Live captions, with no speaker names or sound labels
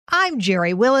I'm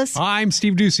Jerry Willis. I'm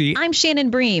Steve Ducey. I'm Shannon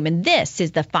Bream, and this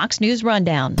is the Fox News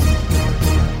Rundown.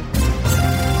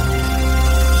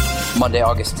 Monday,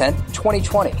 August 10th,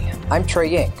 2020. I'm Trey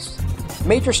Yanks.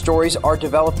 Major stories are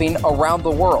developing around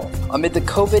the world amid the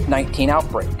COVID-19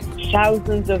 outbreak.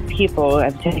 Thousands of people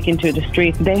have taken to the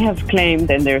streets. They have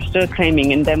claimed, and they're still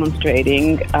claiming and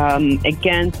demonstrating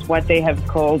against what they have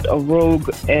called a rogue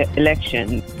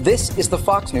election. This is the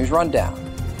Fox News Rundown.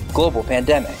 Global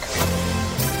pandemic.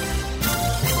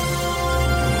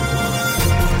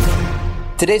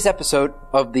 Today's episode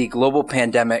of the Global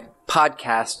Pandemic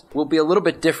podcast will be a little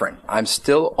bit different. I'm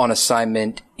still on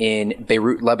assignment in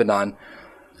Beirut, Lebanon,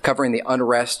 covering the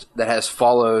unrest that has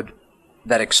followed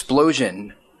that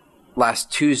explosion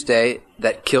last Tuesday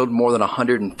that killed more than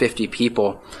 150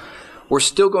 people. We're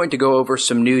still going to go over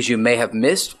some news you may have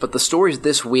missed, but the stories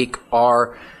this week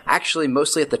are actually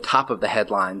mostly at the top of the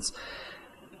headlines.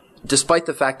 Despite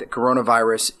the fact that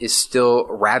coronavirus is still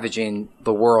ravaging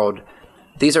the world,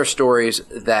 these are stories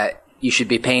that you should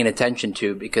be paying attention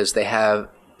to because they have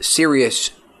serious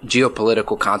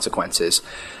geopolitical consequences.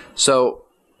 So,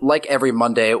 like every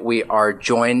Monday, we are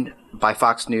joined by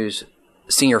Fox News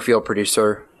senior field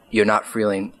producer, Yonat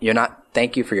Freeling. Yonat,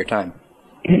 thank you for your time.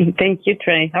 Thank you,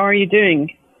 Trey. How are you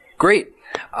doing? Great.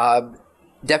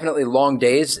 Definitely long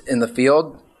days in the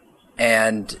field,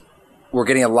 and we're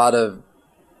getting a lot of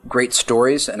great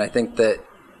stories, and I think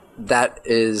that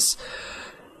is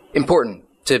important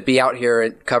to be out here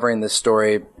covering this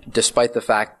story, despite the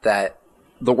fact that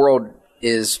the world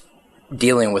is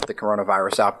dealing with the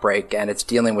coronavirus outbreak, and it's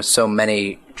dealing with so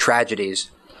many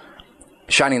tragedies,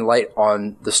 shining light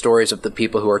on the stories of the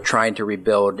people who are trying to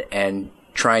rebuild and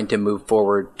trying to move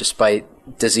forward despite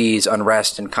disease,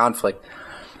 unrest, and conflict.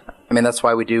 I mean, that's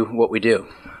why we do what we do.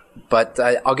 But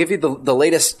I'll give you the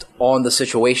latest on the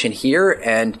situation here,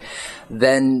 and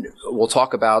then we'll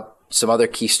talk about some other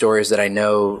key stories that I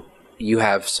know you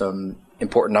have some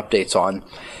important updates on.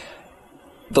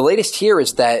 The latest here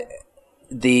is that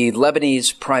the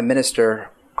Lebanese Prime Minister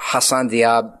Hassan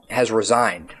Diab has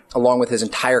resigned, along with his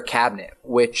entire cabinet,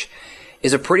 which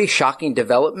is a pretty shocking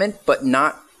development, but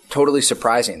not totally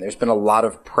surprising. There's been a lot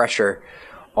of pressure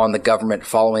on the government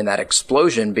following that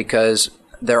explosion because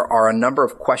there are a number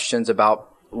of questions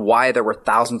about why there were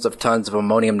thousands of tons of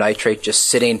ammonium nitrate just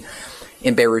sitting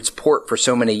in Beirut's port for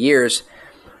so many years,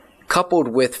 coupled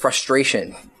with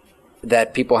frustration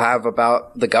that people have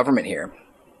about the government here.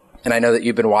 And I know that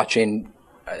you've been watching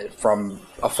from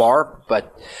afar,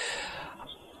 but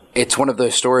it's one of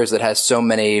those stories that has so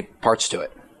many parts to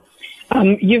it.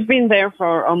 You've been there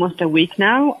for almost a week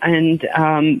now, and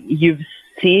you've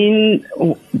seen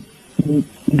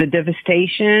the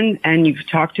devastation, and you've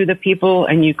talked to the people,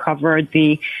 and you covered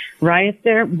the riots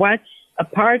there. What's,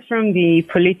 apart from the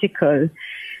political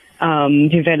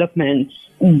developments,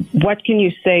 what can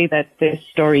you say that this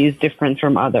story is different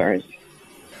from others?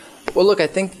 Well, look, I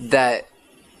think that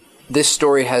this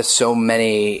story has so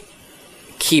many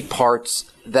key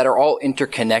parts that are all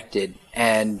interconnected,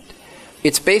 and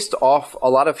it's based off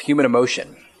a lot of human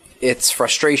emotion. It's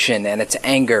frustration, and it's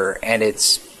anger, and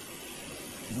it's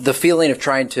the feeling of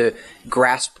trying to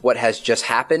grasp what has just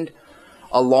happened,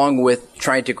 along with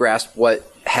trying to grasp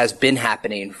what has been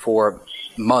happening for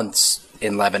months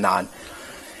in Lebanon.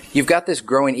 You've got this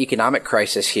growing economic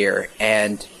crisis here,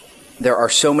 and there are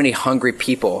so many hungry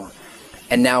people,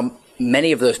 and now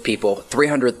many of those people,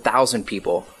 300,000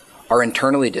 people, are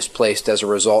internally displaced as a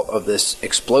result of this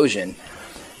explosion.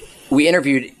 We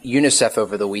interviewed UNICEF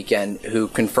over the weekend, who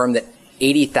confirmed that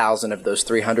 80,000 of those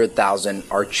 300,000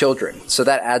 are children. So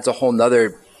that adds a whole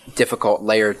nother difficult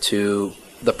layer to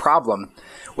the problem.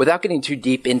 Without getting too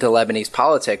deep into Lebanese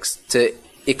politics, to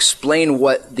explain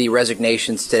what the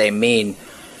resignations today mean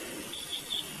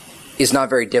is not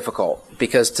very difficult,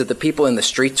 because to the people in the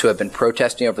streets who have been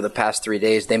protesting over the past 3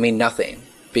 days, they mean nothing,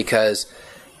 because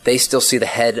they still see the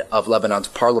head of Lebanon's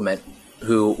parliament,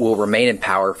 who will remain in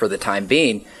power for the time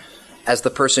being, as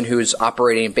the person who's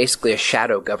operating basically a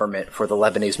shadow government for the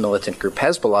Lebanese militant group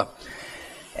Hezbollah.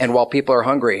 And while people are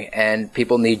hungry and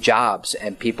people need jobs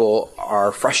and people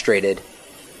are frustrated,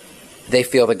 they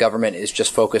feel the government is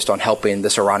just focused on helping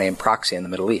this Iranian proxy in the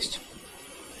Middle East.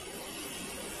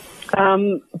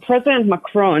 President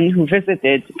Macron, who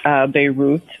visited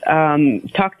Beirut,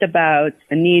 talked about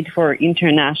a need for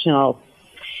international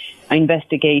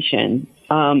investigation.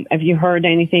 Have you heard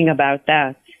anything about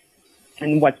that?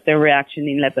 And what's the reaction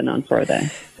in Lebanon for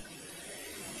that?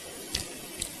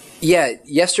 Yeah,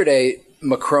 yesterday,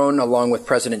 Macron, along with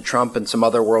President Trump and some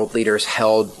other world leaders,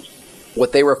 held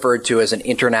what they referred to as an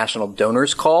international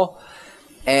donors call.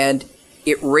 And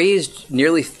it raised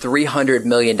nearly $300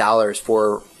 million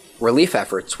for relief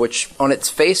efforts, which on its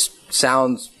face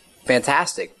sounds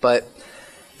fantastic. But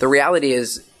the reality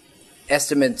is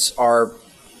estimates are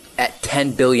at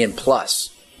 10 billion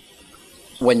plus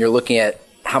when you're looking at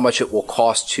how much it will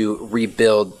cost to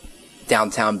rebuild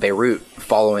downtown Beirut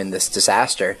following this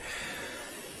disaster.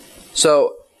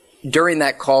 So during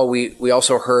that call, we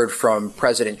also heard from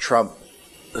President Trump,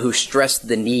 who stressed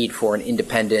the need for an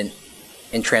independent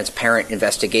and transparent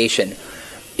investigation.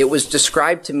 It was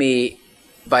described to me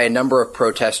by a number of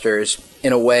protesters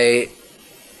in a way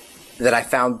that I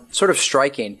found sort of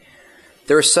striking.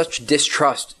 There is such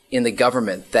distrust in the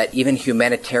government that even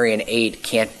humanitarian aid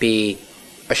can't be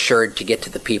assured to get to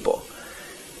the people.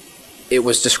 It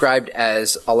was described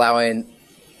as allowing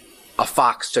a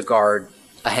fox to guard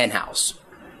a hen house.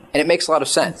 And it makes a lot of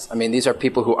sense. I mean, these are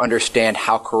people who understand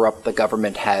how corrupt the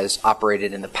government has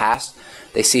operated in the past.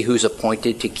 They see who's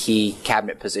appointed to key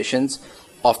cabinet positions.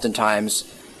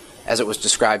 Oftentimes, as it was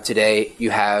described today, you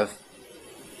have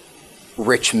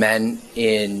rich men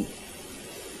in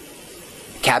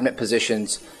cabinet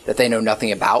positions that they know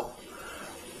nothing about.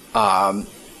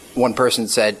 One person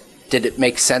said, did it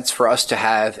make sense for us to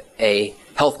have a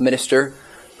health minister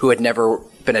who had never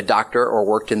been a doctor or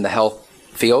worked in the health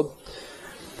field?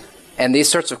 And these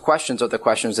sorts of questions are the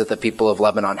questions that the people of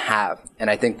Lebanon have. And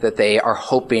I think that they are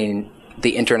hoping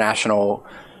the international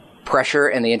pressure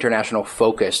and the international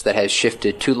focus that has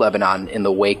shifted to Lebanon in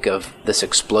the wake of this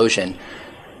explosion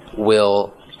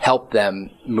will help them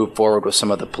move forward with some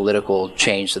of the political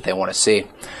change that they want to see.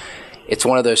 It's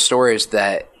one of those stories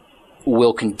that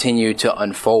will continue to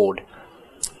unfold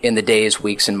in the days,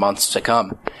 weeks, and months to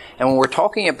come. And when we're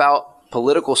talking about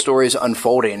political stories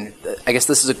unfolding, I guess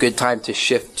this is a good time to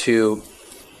shift to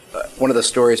one of the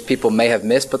stories people may have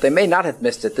missed, but they may not have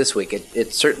missed it this week.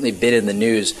 It's certainly been in the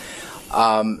news.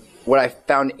 What I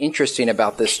found interesting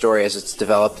about this story as it's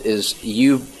developed is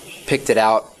you picked it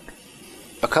out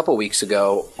a couple weeks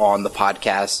ago on the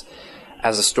podcast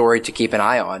as a story to keep an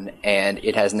eye on, and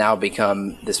it has now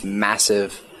become this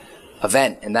massive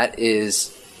event, and that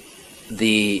is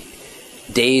the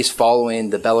days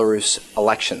following the Belarus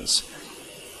elections.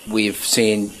 We've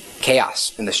seen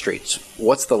chaos in the streets.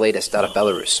 What's the latest out of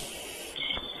Belarus?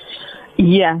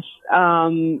 Yes.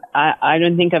 I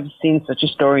don't think I've seen such a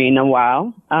story in a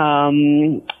while.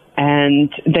 And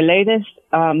the latest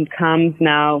comes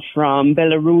now from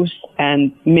Belarus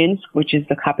and Minsk, which is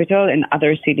the capital, and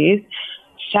other cities.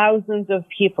 Thousands of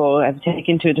people have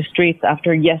taken to the streets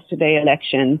after yesterday's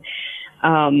election.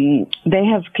 They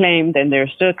have claimed, and they're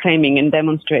still claiming and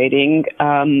demonstrating,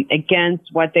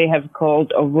 against what they have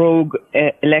called a rogue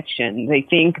election. They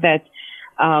think that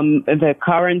the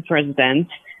current president,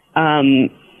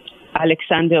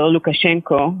 Alexander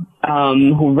Lukashenko,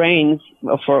 who reigns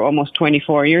for almost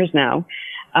 24 years now,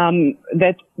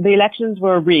 that the elections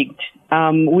were rigged.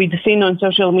 We've seen on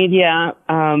social media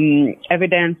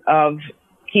evidence of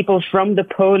people from the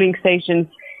polling stations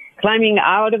climbing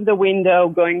out of the window,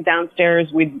 going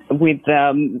downstairs with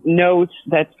notes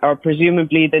that are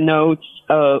presumably the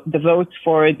votes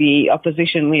for the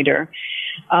opposition leader.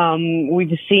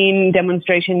 We've seen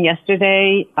demonstration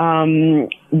yesterday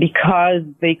because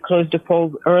they closed the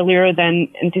polls earlier than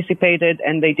anticipated,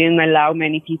 and they didn't allow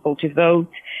many people to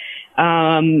vote.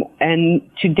 And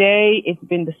today it's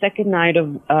been the second night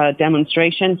of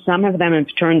demonstration. Some of them have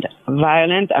turned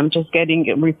violent. I'm just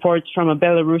getting reports from a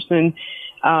Belarusian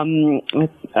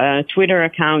Twitter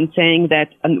account saying that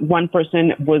one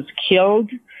person was killed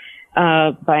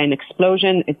by an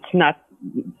explosion. It's not,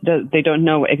 they don't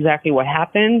know exactly what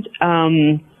happened.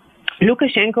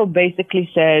 Lukashenko basically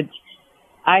said,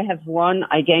 I have won.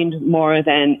 I gained more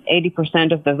than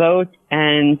 80% of the vote,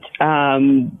 and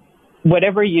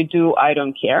whatever you do, I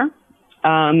don't care.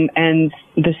 And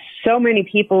there's so many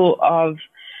people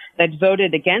that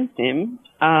voted against him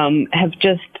have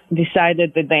just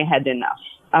decided that they had enough.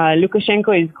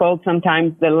 Lukashenko is called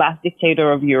sometimes the last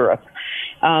dictator of Europe.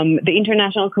 The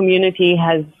international community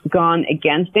has gone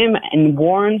against him and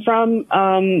warned from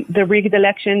the rigged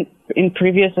election in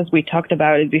previous, as we talked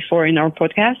about it before in our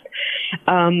podcast.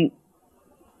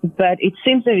 But it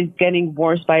seems that it's getting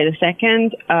worse by the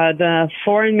second. The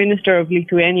foreign minister of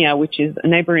Lithuania, which is a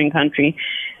neighboring country,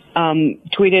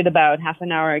 tweeted about half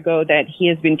an hour ago that he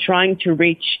has been trying to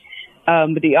reach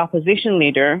the opposition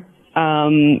leader,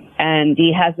 and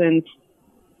he hasn't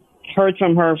heard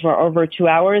from her for over 2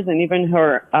 hours, and even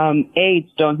her aides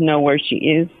don't know where she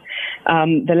is.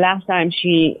 The last time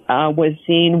she was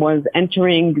seen was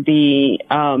entering the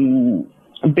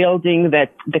building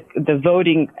that the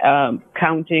voting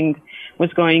counting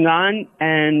was going on,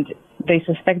 and they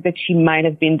suspect that she might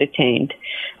have been detained.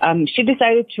 She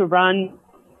decided to run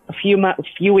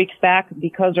few weeks back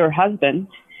because her husband,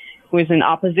 who is an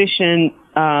opposition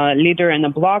leader and a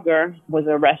blogger, was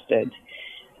arrested.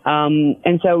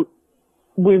 And so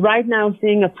we're right now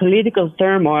seeing a political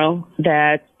turmoil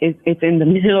that it's in the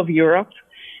middle of Europe.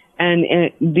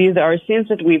 And these are scenes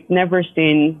that we've never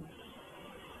seen,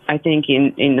 I think,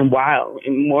 in a while,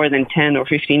 in more than 10 or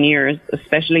 15 years,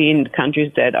 especially in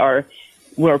countries that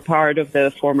were part of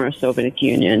the former Soviet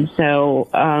Union. So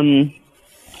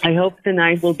I hope the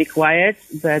night will be quiet,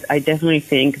 but I definitely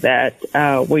think that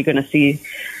we're going to see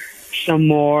some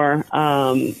more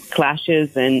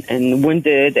clashes and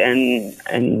wounded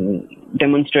and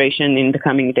demonstration in the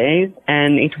coming days,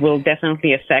 and it will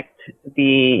definitely affect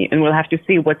and we'll have to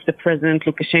see what the President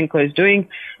Lukashenko is doing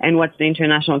and what the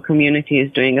international community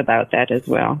is doing about that as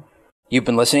well. You've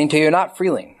been listening to You're Not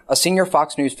Freeling, a senior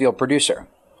Fox News field producer.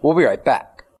 We'll be right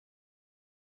back.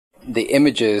 The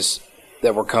images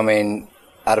that were coming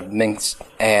out of Minsk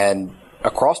and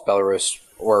across Belarus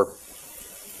were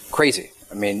crazy.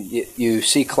 I mean, you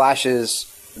see clashes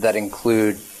that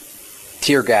include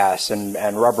tear gas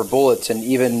and rubber bullets, and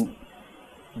even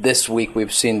this week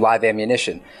we've seen live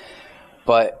ammunition.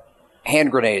 But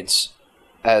hand grenades,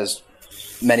 as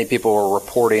many people were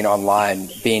reporting online,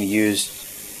 being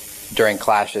used during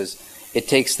clashes, it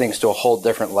takes things to a whole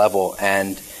different level,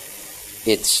 and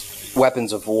it's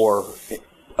weapons of war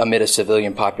amid a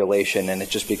civilian population, and it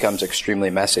just becomes extremely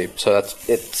messy. So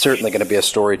it's certainly going to be a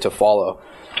story to follow.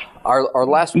 Our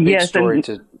last big story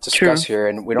to discuss here,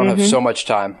 and we don't have so much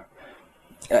time.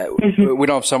 We don't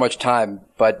have so much time,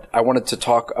 but I wanted to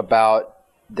talk about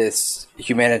this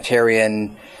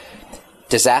humanitarian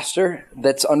disaster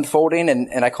that's unfolding.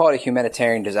 And I call it a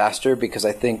humanitarian disaster because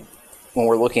I think when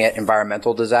we're looking at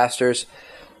environmental disasters,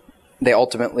 they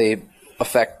ultimately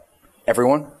affect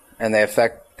everyone and they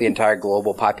affect the entire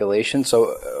global population.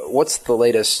 So what's the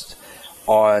latest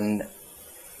on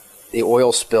the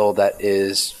oil spill that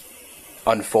is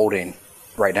unfolding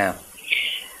right now?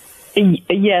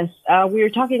 Yes, we are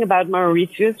talking about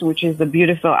Mauritius, which is a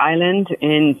beautiful island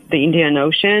in the Indian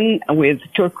Ocean with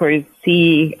turquoise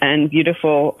sea and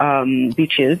beautiful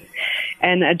beaches.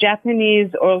 And a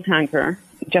Japanese-owned oil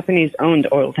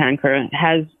tanker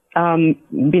has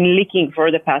been leaking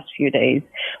for the past few days.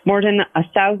 More than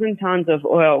 1,000 tons of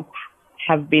oil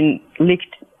have been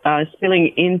leaked,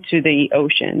 spilling into the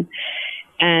ocean.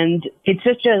 And it's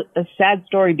such a sad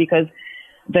story because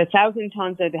the 1,000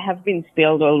 tons that have been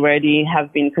spilled already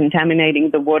have been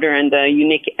contaminating the water and the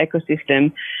unique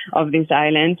ecosystem of this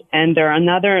island. And there are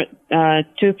another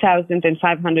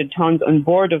 2,500 tons on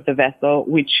board of the vessel,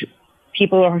 which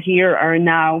people here are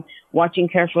now watching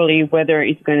carefully whether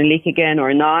it's going to leak again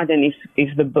or not, and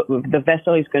if the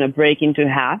vessel is going to break into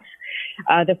half.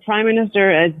 The Prime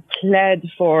Minister has pled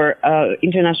for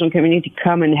international community to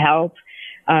come and help.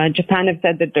 Japan has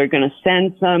said that they're going to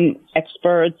send some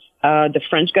experts. The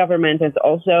French government has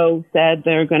also said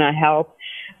they're going to help.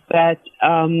 But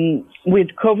with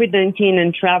COVID-19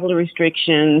 and travel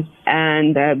restrictions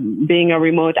and being a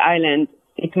remote island,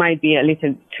 it might be a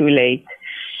little too late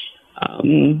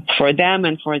for them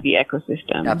and for the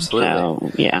ecosystem. Absolutely.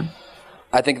 So, yeah.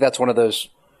 I think that's one of those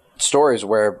stories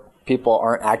where people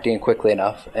aren't acting quickly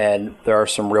enough, and there are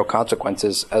some real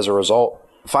consequences as a result.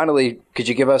 Finally, could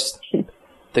you give us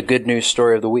the good news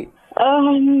story of the week?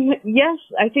 Yes,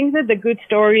 I think that the good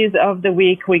stories of the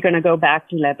week, we're going to go back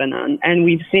to Lebanon. And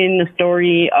we've seen a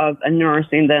story of a nurse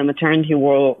in the maternity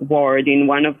ward in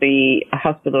one of the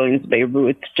hospitals in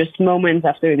Beirut, just moments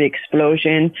after the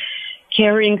explosion,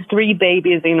 carrying 3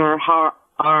 babies in her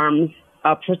arms,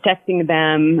 protecting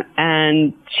them.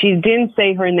 And she didn't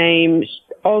say her name.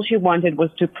 All she wanted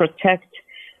was to protect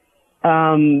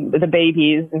the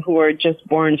babies who were just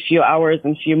born a few hours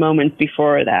and few moments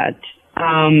before that.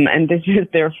 And this is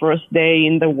their first day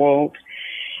in the world.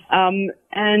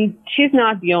 And she's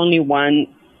not the only one.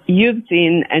 You've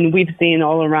seen, and we've seen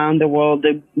all around the world,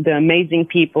 the amazing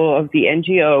people of the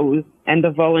NGOs and the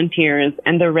volunteers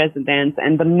and the residents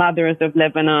and the mothers of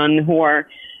Lebanon who are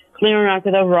clearing out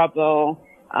the rubble,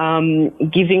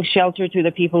 giving shelter to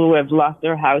the people who have lost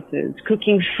their houses,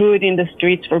 cooking food in the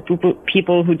streets for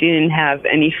people who didn't have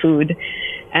any food.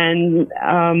 And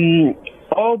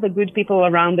all the good people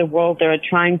around the world that are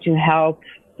trying to help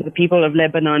the people of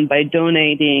Lebanon by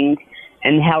donating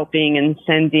and helping and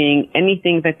sending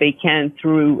anything that they can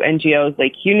through NGOs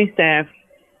like UNICEF,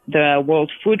 the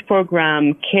World Food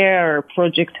Program, CARE,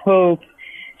 Project Hope,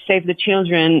 Save the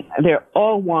Children. They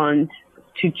all want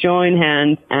to join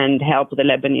hands and help the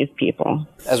Lebanese people.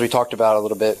 As we talked about a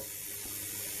little bit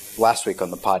last week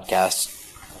on the podcast,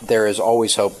 there is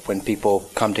always hope when people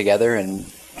come together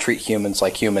and treat humans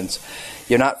like humans.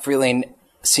 You're Not Freeling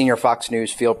Senior Fox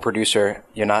News field producer,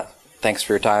 Yonat, thanks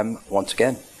for your time once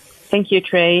again. Thank you,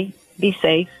 Trey. Be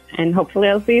safe, and hopefully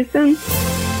I'll see you soon.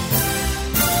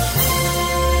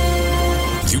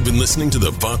 You've been listening to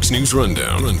the Fox News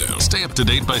Rundown. Stay up to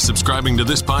date by subscribing to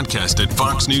this podcast at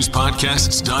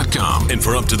foxnewspodcasts.com. And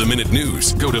for up-to-the-minute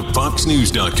news, go to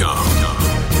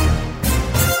foxnews.com.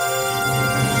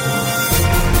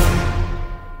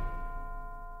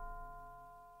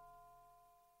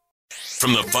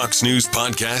 From the Fox News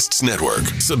Podcasts Network,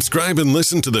 subscribe and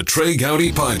listen to the Trey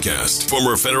Gowdy Podcast.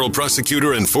 Former federal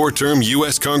prosecutor and 4-term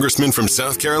U.S. Congressman from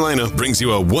South Carolina brings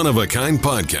you a one-of-a-kind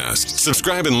podcast.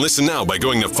 Subscribe and listen now by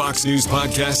going to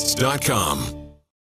foxnewspodcasts.com.